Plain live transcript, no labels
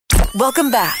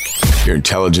Welcome back. You're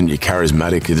intelligent, you're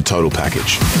charismatic, you're the total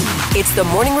package. It's the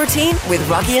morning routine with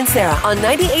Rocky and Sarah on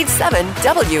 98.7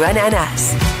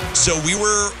 WNNS. So we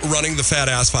were running the Fat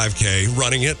Ass 5K,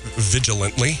 running it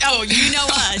vigilantly. Oh, you know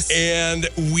us. And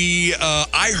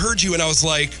I heard you and I was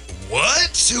like,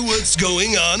 what? What's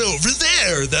going on over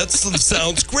there? That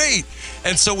sounds great.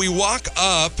 And so we walk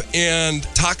up and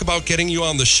talk about getting you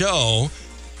on the show.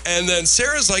 And then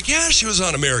Sarah's like, yeah, she was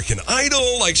on American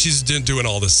Idol. Like, she's doing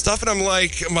all this stuff. And I'm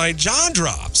like, my jaw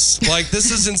drops. Like,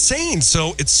 this is insane.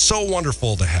 So it's so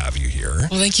wonderful to have you here.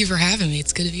 Well, thank you for having me.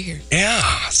 It's good to be here. Yeah.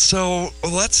 So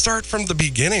let's start from the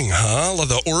beginning, huh?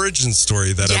 The origin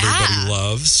story that everybody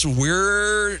loves.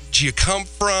 Where do you come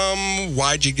from?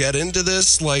 Why'd you get into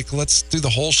this? Like, let's do the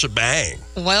whole shebang.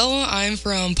 Well, I'm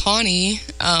from Pawnee.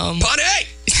 Pawnee!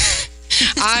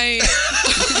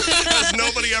 Has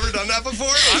nobody ever done that before?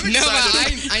 I'm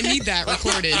excited. No, I need that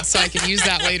recorded so I can use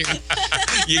that later.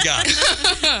 You got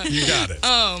it. You got it.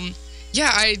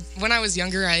 Yeah, when I was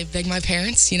younger, I begged my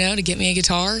parents, to get me a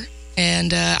guitar.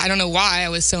 And I don't know why I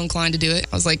was so inclined to do it.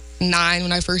 I was like 9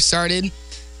 when I first started.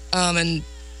 And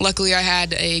luckily I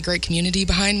had a great community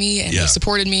behind me and they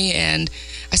supported me. And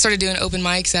I started doing open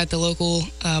mics at the local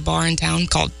bar in town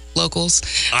called Locals.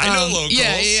 I know Locals.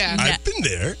 Yeah. I've been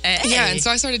there. Hey. Yeah, and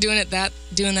so I started doing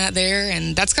that there,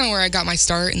 and that's kind of where I got my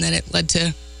start, and then it led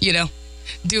to,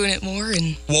 doing it more.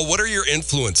 And well, what are your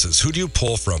influences? Who do you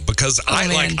pull from? Because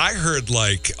I heard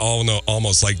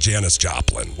almost like Janis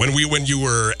Joplin when you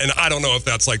were, and I don't know if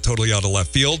that's like totally out of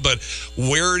left field, but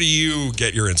where do you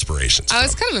get your inspirations from?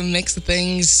 It's kind of a mix of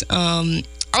things. I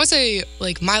would say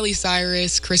like Miley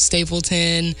Cyrus, Chris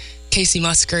Stapleton, Casey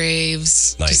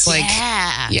Musgraves. Nice. Just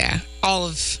all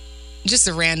of just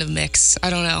a random mix. I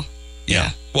don't know.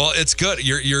 Yeah. Well, it's good.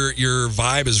 Your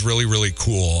vibe is really, really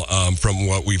cool from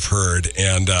what we've heard,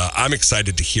 and I'm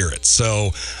excited to hear it.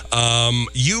 So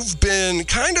you've been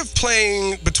kind of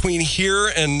playing between here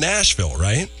and Nashville,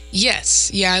 right?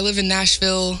 Yes. Yeah, I live in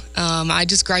Nashville. I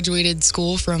just graduated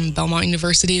school from Belmont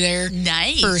University there.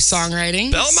 Nice. For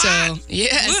songwriting. Belmont! So,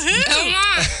 yes.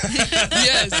 Belmont!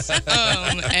 Yes.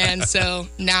 And so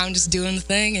now I'm just doing the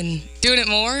thing and doing it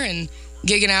more and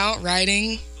gigging out,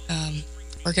 writing,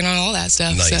 working on all that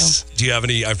stuff. Nice. So. Do you have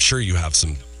any, I'm sure you have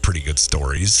some pretty good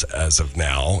stories as of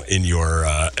now in your,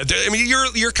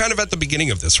 you're kind of at the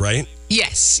beginning of this, right?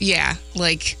 Yes. Yeah.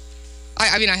 Like, I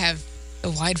have a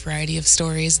wide variety of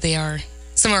stories.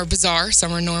 Some are bizarre,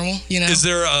 some are normal, Is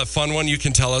there a fun one you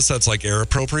can tell us that's like air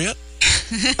appropriate?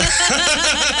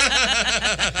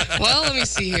 Well, let me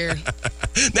see here.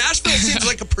 Nashville seems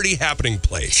like a pretty happening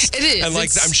place. It is. And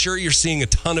I'm sure you're seeing a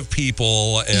ton of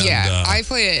people. And, I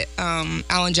play at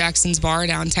Alan Jackson's bar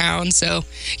downtown. So,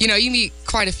 you meet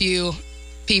quite a few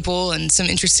people and some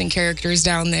interesting characters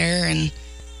down there. And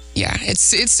yeah, it's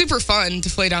super fun to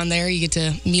play down there. You get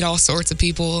to meet all sorts of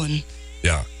people. And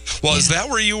yeah. Well, is that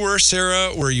where you were,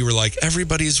 Sarah? Where you were like,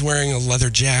 everybody's wearing a leather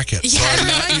jacket, so I'm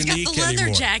not unique got the leather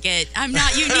anymore. jacket. I'm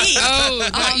not unique. You're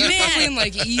probably in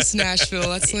like East Nashville.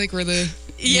 That's like where the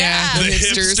The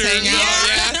hipsters hang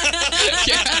out.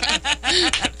 Yeah.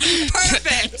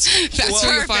 Perfect. That's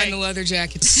where you find the leather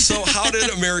jackets. So how did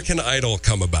American Idol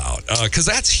come about? Because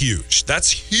that's huge.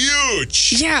 That's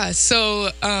huge. Yeah. So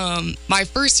my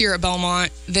first year at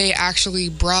Belmont, they actually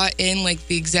brought in like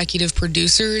the executive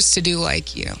producers to do like,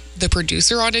 the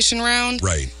producer audition round.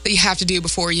 Right. That you have to do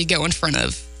before you go in front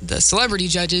of the celebrity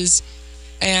judges.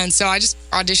 And so I just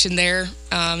auditioned there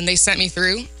and they sent me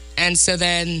through. And so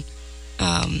then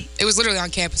it was literally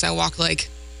on campus. I walked like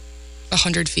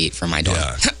 100 feet from my dorm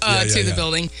to the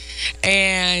building.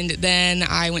 And then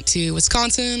I went to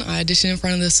Wisconsin. I auditioned in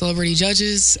front of the celebrity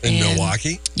judges. In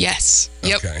Milwaukee? Yes.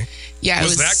 Yep. Okay. Yeah.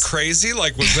 Was that crazy?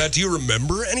 Like, do you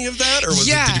remember any of that? Or did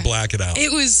you black it out?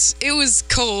 It was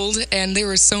cold and there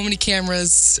were so many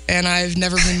cameras and I've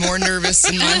never been more nervous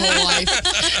in my whole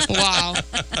life. Wow.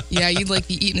 Yeah, you'd like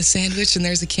be eating a sandwich and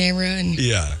there's a camera and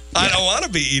I don't want to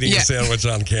be eating a sandwich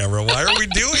on camera. Why are we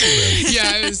doing this?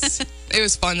 Yeah, it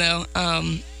was fun though.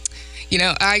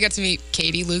 I got to meet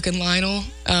Katie, Luke, and Lionel.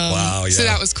 Wow, yeah. So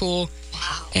that was cool.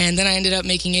 Wow. And then I ended up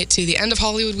making it to the end of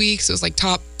Hollywood Week. So it was like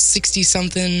top 60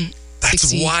 something. That's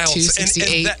 62, wild.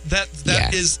 68. And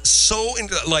that is so,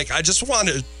 I just want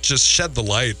to just shed the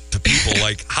light to people,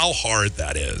 like how hard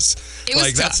that is. It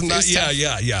was tough. That's not,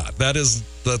 yeah.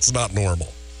 That's not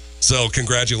normal. So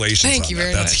congratulations. Thank you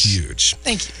very much. That's huge.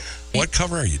 Thank you. What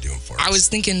cover are you doing for us? I was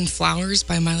thinking Flowers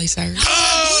by Miley Cyrus.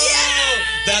 Oh! Yeah!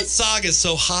 That song is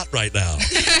so hot right now.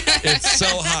 It's so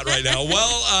hot right now.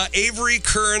 Well, Avery,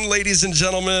 Kern, ladies and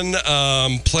gentlemen,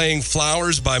 playing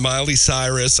Flowers by Miley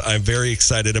Cyrus. I'm very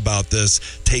excited about this.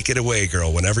 Take it away,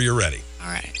 girl, whenever you're ready. All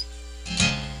right.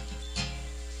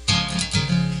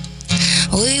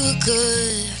 We were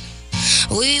good,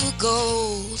 we were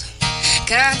gold,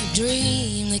 kind of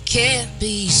dream that can't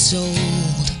be sold.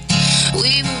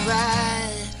 We were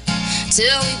right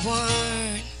till we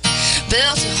weren't,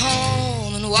 built a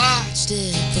home and watched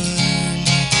it burn.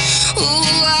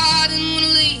 Ooh, I didn't want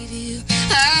to leave you,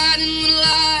 I didn't want to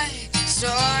lie.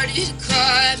 Started to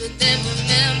cry, but then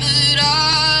remembered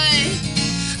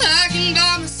I can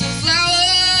buy myself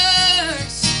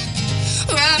flowers,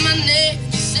 write my name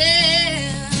in the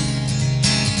sand,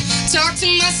 talk to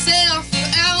myself for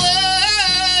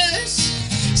hours,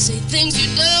 say things you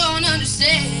don't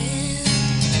understand.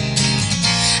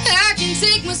 I can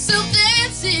take myself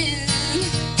dancing,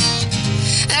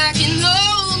 I can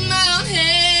hold my own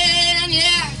hand.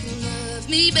 Yeah, I can love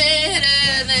me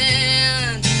better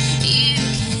than you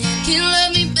can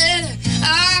love me better.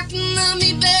 I can love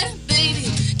me better, baby.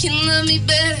 Can love me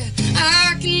better.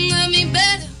 I can love me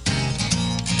better.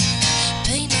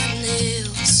 Paint my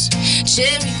nails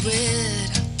cherry red,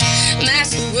 match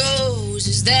the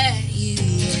roses that you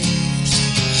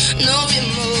left. No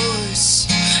remorse,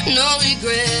 no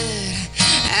regret.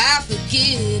 I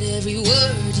forget every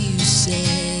word you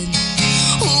said.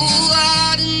 Oh,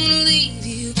 I didn't want to leave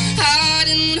you, I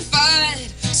didn't want to fight.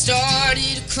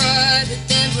 Started to cry, but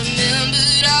then remembered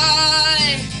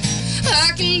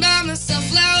I can buy myself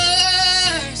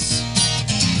flowers,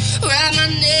 write my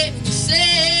name in the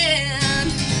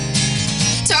sand,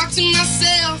 talk to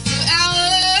myself for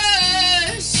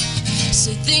hours,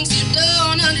 say things you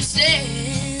don't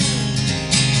understand.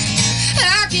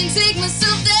 I can take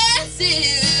myself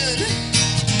dancing,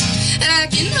 I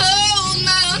can hold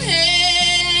my own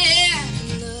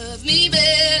hand. Love me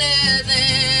better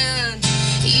than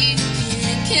you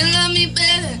can love me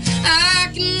better. I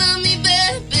can love me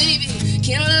better, baby.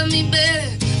 Can love me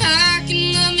better. I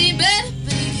can love me better,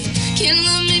 baby. Can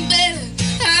love me better.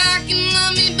 I can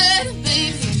love me better,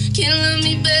 baby. Can love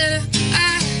me better.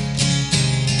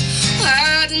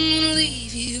 I didn't want to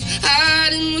leave you, I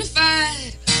didn't want to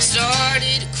fight.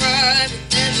 Started to cry, but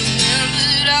then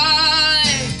remembered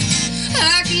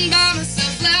I can buy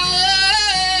myself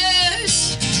flowers,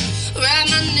 write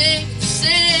my name in the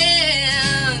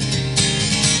sand,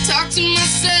 talk to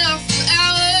myself for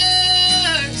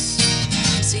hours,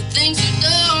 say things you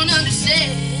don't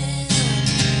understand.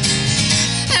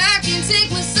 I can take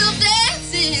myself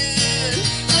dancing,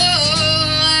 oh,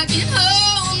 I can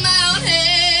hold my own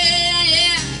hand.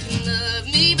 Yeah, I can love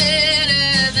me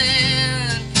better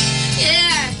than, yeah,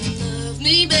 I can love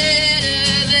me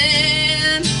better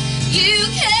than you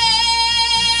can.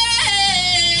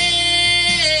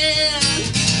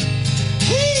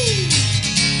 Woo.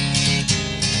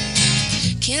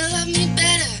 Can't love me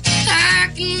better, I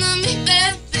can love me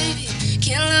better, baby.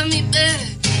 Can't love me better,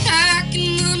 I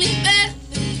can love me better,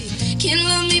 baby. Can't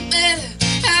love me better,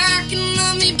 I can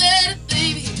love me better,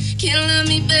 baby. Can't love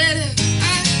me better.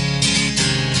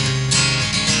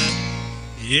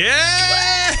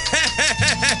 Yeah!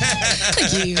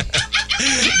 Thank you.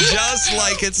 Just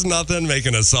like it's nothing,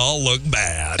 making us all look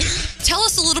bad. Tell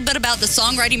us a little bit about the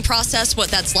songwriting process, what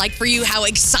that's like for you, how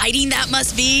exciting that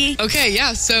must be. Okay,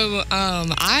 yeah. So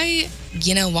I,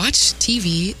 watch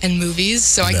TV and movies.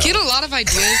 So I get a lot of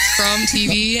ideas from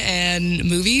TV and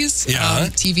movies. Yeah.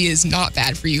 TV is not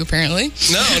bad for you, apparently.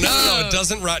 No, it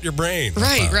doesn't rot your brain.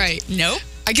 Right. Nope.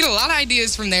 I get a lot of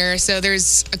ideas from there. So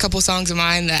there's a couple songs of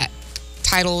mine that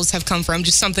titles have come from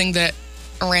just something that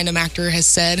a random actor has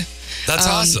said. That's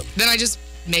awesome. Then I just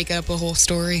make up a whole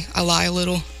story. I lie a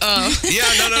little.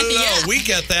 Yeah, no. Yeah. We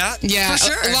get that. Yeah,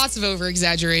 For sure. Lots of over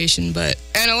exaggeration,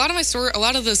 and a lot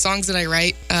of the songs that I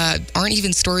write aren't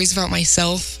even stories about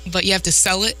myself, but you have to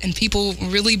sell it, and people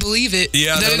really believe it.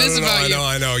 Yeah, that it is about you.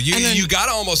 I know. You got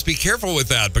to almost be careful with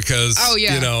that because,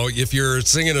 if you're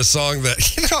singing a song that,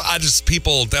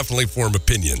 people definitely form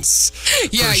opinions.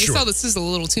 Yeah, you sure. sell this is a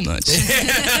little too much.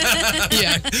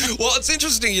 Yeah. Well, it's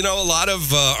interesting. A lot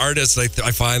of artists,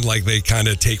 I find like they kind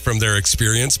of take from their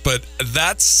experience, but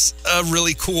that's a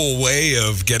really cool way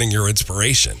of getting your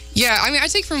inspiration. Yeah, I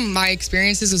take from my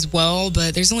experiences as well,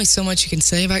 but there's only so much you can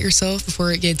say about yourself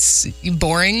before it gets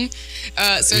boring.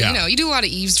 You do a lot of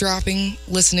eavesdropping,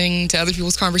 listening to other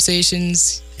people's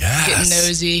conversations, getting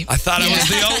nosy. I thought I was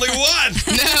the only one.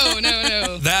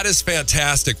 No. That is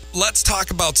fantastic. Let's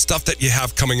talk about stuff that you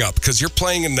have coming up because you're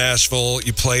playing in Nashville.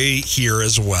 You play here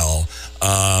as well.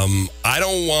 I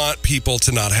don't want people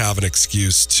to not have an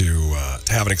excuse to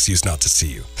have an excuse not to see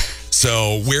you.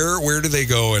 So where do they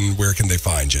go and where can they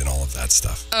find you and all of that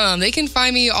stuff? They can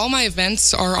find me. All my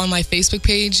events are on my Facebook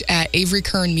page at Avery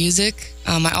Kern Music.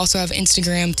 I also have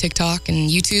Instagram, TikTok, and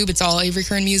YouTube. It's all Avery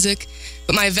Kern Music.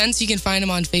 But my events, you can find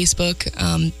them on Facebook.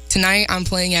 Tonight, I'm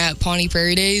playing at Pawnee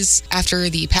Prairie Days after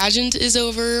the pageant is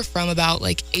over from about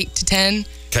like 8 to 10.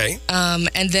 Okay.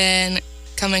 And then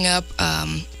coming up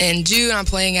in June, I'm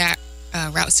playing at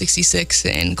Route 66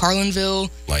 in Carlinville.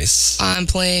 Nice. I'm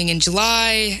playing in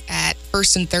July at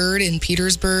 1st and 3rd in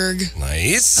Petersburg.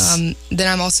 Nice. Then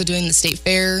I'm also doing the State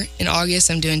Fair in August.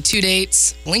 I'm doing 2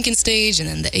 dates, Lincoln Stage and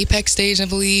then the Apex Stage, I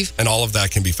believe. And all of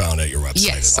that can be found at your website.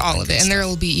 Yes, all of it. And there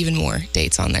will be even more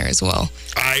dates on there as well.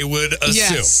 I would assume.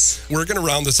 Yes. We're going to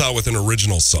round this out with an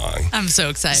original song. I'm so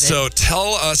excited. So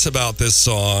tell us about this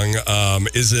song.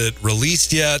 Is it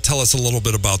released yet? Tell us a little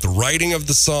bit about the writing of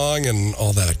the song and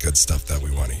all that good stuff that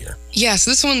we want to hear. Yes,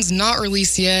 this one's not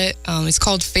released yet. It's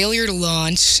called Failure to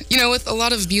Launch. You know, with a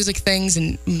lot of music things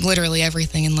and literally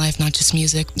everything in life, not just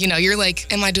music, you know, you're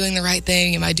like, am I doing the right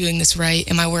thing? Am I doing this right?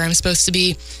 Am I where I'm supposed to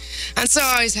be? And so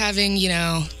I was having, you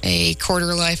know, a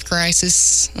quarter life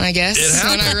crisis, I guess,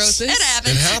 when I wrote this. It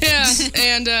happens.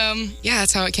 Yeah, and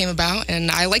that's how it came about. And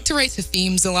I like to write to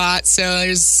themes a lot, so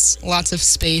there's lots of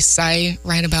space. I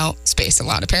write about space a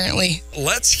lot, apparently.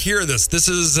 Let's hear this. This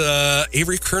is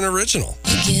Avery Kern original.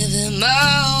 I give it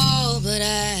my all, but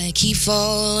I keep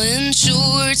falling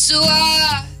short, so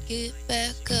I get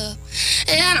back up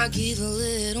and I give a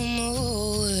little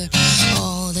more.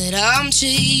 All that I'm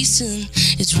chasing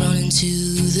is running to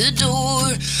the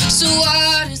door. So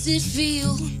why does it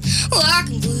feel like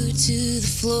I'm glued to the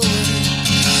floor?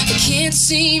 I can't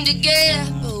seem to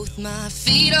get both my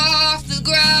feet off the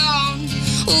ground.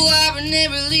 Why we're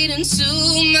never leading to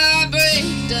my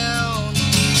breakdown.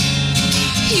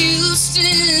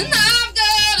 Houston, I've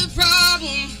got a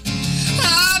problem.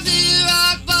 I've hit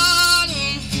rock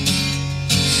bottom.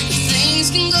 If things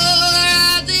can go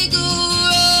right, they go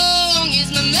wrong.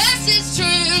 Is my message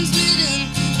transmitting?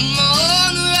 Am I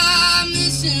on the right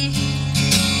mission?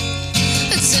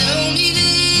 Tell me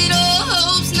that all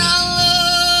hope's not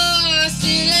lost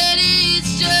and that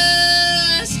it's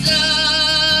just a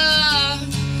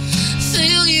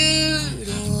failure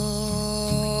to launch.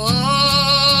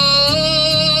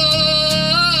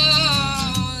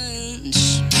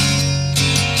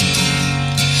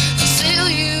 A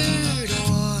failure to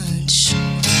launch.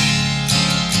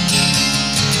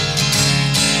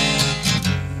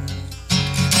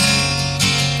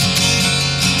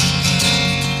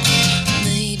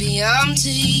 Maybe I'm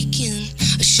taking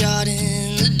a shot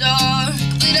in the dark,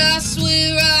 but I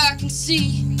swear I can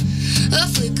see a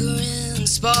flickering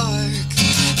spark.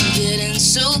 I'm getting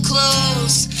so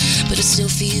close, but it still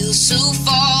feels so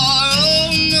far.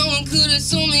 Oh, no one could have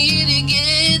told me it'd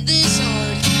get this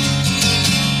hard.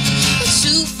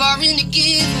 Too far in to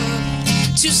give up,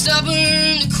 too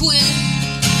stubborn to quit.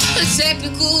 A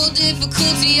technical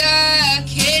difficulty I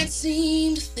can't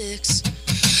seem to fix.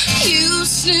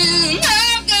 Houston,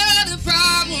 I've got a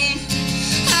problem.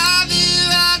 I've hit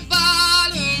rock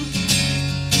bottom.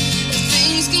 If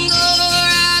things can go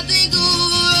right, they go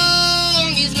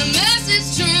wrong. Is my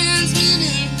message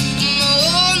transmitting? Am I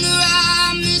on the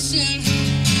right mission?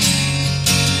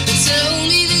 Tell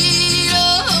me that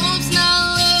all hope's not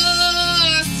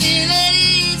lost and that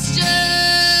it's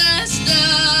just a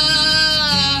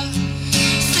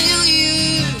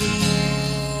failure to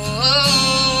launch.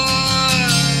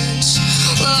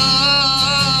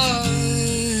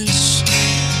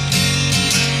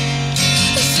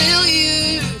 A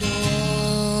failure to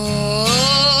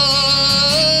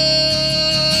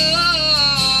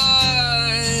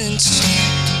launch.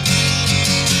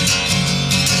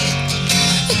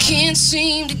 I can't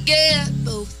seem to get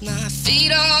both my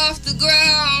feet off the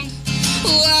ground.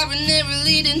 Why we're never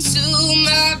leading to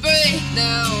my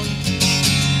breakdown.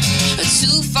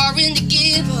 Too far in to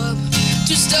give up,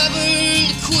 too stubborn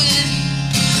to quit.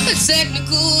 A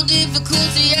technical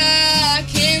difficulty I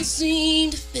can't seem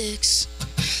to fix.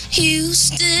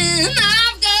 Houston,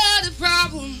 I've got a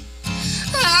problem.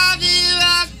 I've hit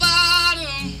rock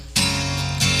bottom.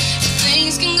 If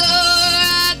things can go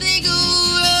right, they go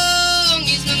wrong.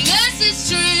 Is my message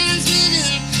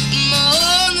transmitting? Am I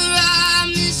on the right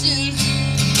mission?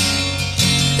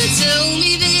 Tell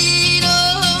me that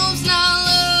all hope's not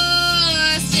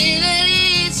lost and that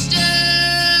it's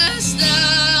just a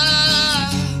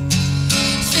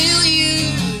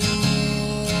failure to launch.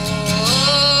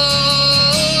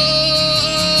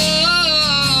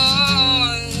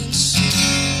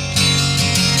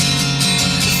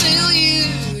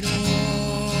 Failure to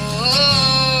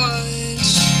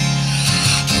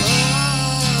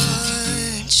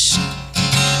launch.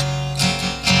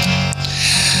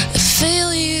 A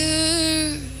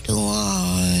failure to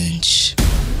launch.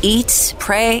 Eat,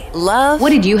 pray, love, What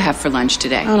did you have for lunch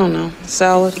today? I don't know.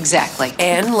 Salad. Exactly.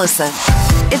 and listen.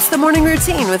 It's the morning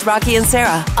routine with Rocky and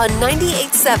Sarah on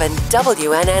 98.7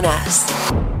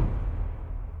 WNNS.